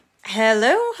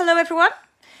Hello everyone.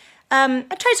 I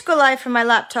tried to go live from my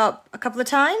laptop a couple of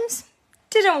times.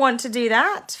 Didn't want to do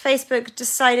that. Facebook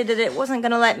decided that it wasn't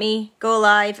going to let me go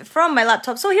live from my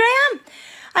laptop, so here I am.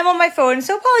 I'm on my phone,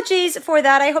 so apologies for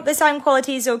that. I hope the sound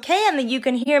quality is okay and that you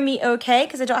can hear me okay,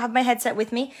 because I don't have my headset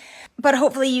with me. But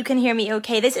hopefully you can hear me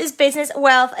okay. This is Business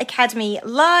Wealth Academy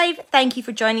Live. Thank you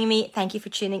for joining me. Thank you for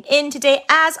tuning in today.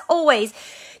 As always,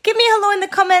 give me a hello in the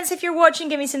comments if you're watching.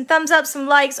 Give me some thumbs up, some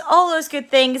likes, all those good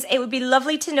things. It would be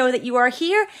lovely to know that you are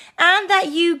here and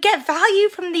that you get value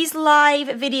from these live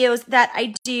videos that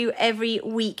I do every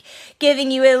week, giving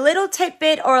you a little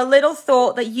tidbit or a little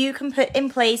thought that you can put in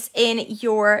place in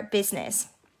your business.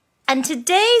 And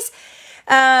today's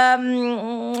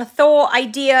thought,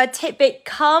 idea, tidbit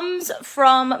comes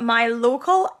from my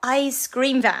local ice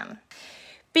cream van.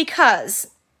 Because,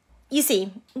 you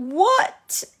see,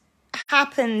 what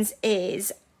happens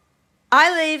is I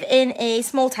live in a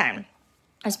small town.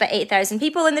 There's about 8,000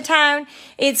 people in the town.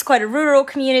 It's quite a rural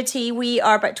community. We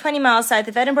are about 20 miles south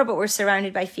of Edinburgh, but we're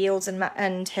surrounded by fields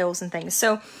and hills and things.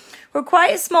 So we're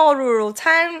quite a small rural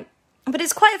town, but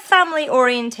it's quite a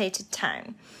family-orientated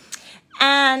town.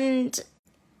 And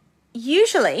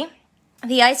usually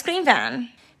the ice cream van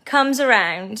comes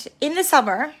around in the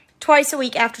summer twice a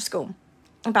week after school.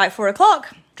 About 4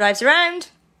 o'clock, drives around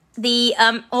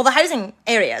all the housing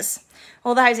areas,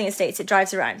 all the housing estates it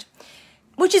drives around,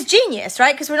 which is genius,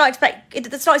 right? Because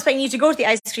it's not expecting you to go to the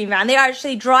ice cream van. They're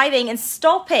actually driving and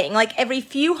stopping like every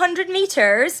few hundred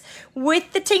meters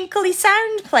with the tinkly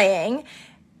sound playing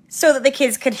so that the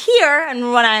kids could hear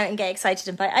and run out and get excited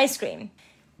and buy ice cream.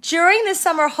 During the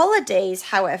summer holidays,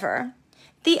 however,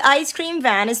 the ice cream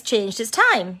van has changed its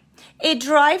time. It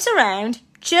drives around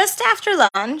just after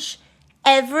lunch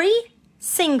every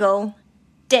single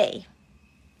day.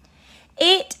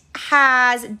 It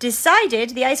has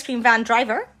decided, the ice cream van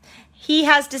driver, he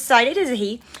has decided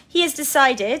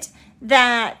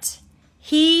that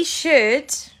he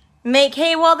should make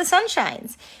hay while the sun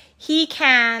shines. He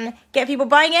can get people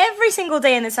buying every single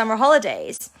day in the summer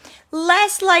holidays.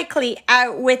 Less likely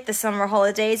out with the summer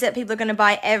holidays that people are going to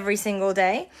buy every single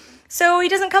day. So he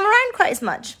doesn't come around quite as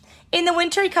much. In the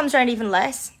winter, he comes around even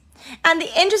less. And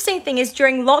the interesting thing is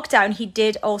during lockdown, he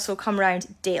did also come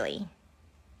around daily.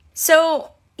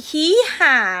 So he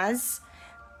has,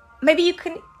 maybe you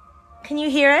can you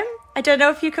hear him? I don't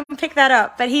know if you can pick that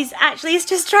up, but he's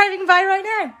just driving by right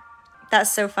now.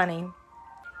 That's so funny.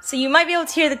 So you might be able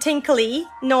to hear the tinkly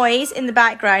noise in the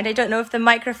background. I don't know if the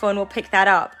microphone will pick that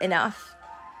up enough,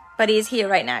 but he is here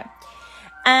right now.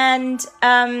 And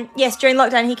yes, during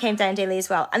lockdown, he came down daily as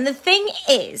well. And the thing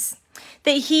is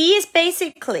that he is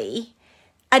basically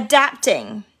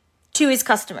adapting to his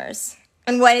customers.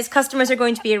 And when his customers are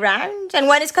going to be around, and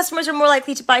when his customers are more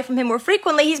likely to buy from him more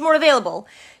frequently, he's more available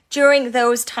during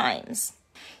those times.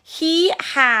 He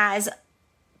has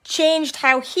changed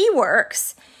how he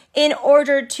works in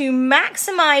order to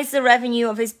maximize the revenue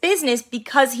of his business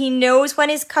because he knows when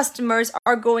his customers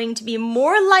are going to be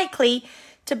more likely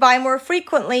to buy more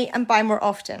frequently and buy more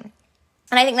often.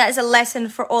 And I think that is a lesson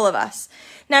for all of us.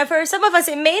 Now, for some of us,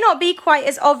 it may not be quite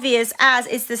as obvious as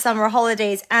it's the summer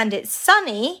holidays and it's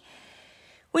sunny.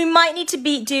 We might need to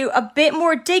do a bit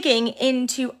more digging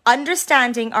into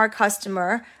understanding our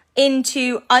customer,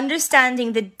 into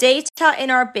understanding the data in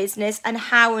our business and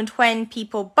how and when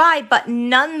people buy. But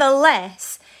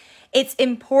nonetheless, it's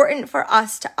important for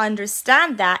us to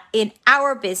understand that in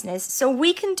our business so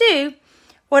we can do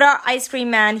what our ice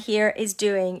cream man here is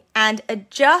doing and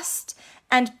adjust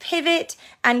and pivot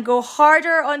and go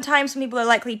harder on times when people are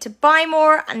likely to buy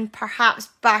more and perhaps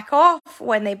back off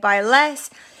when they buy less,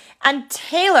 and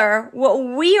tailor what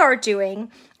we are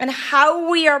doing and how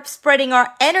we are spreading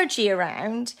our energy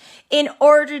around in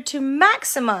order to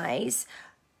maximize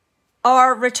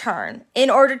our return, in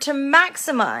order to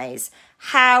maximize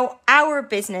how our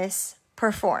business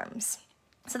performs.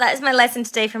 So that is my lesson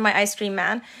today from my ice cream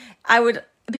man.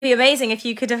 It'd be amazing if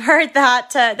you could have heard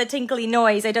that, the tinkly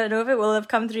noise. I don't know if it will have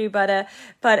come through, but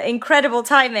incredible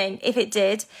timing if it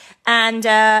did. And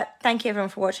thank you everyone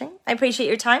for watching. I appreciate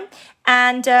your time.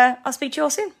 And I'll speak to you all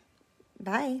soon.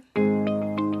 Bye.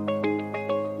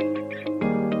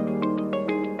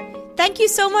 Thank you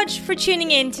so much for tuning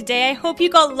in today. I hope you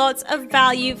got lots of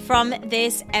value from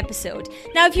this episode.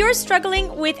 Now, if you're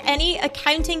struggling with any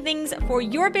accounting things for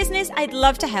your business, I'd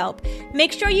love to help.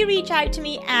 Make sure you reach out to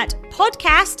me at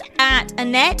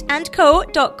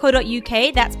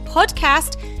podcast@annetteandco.co.uk. That's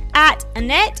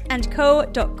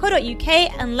podcast@annetteandco.co.uk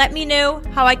and let me know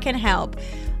how I can help.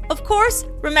 Of course,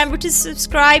 remember to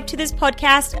subscribe to this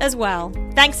podcast as well.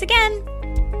 Thanks again.